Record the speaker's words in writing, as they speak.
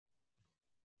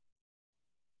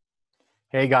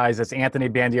Hey guys, it's Anthony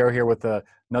Bandiero here with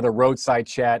another Roadside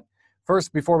Chat.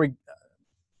 First, before we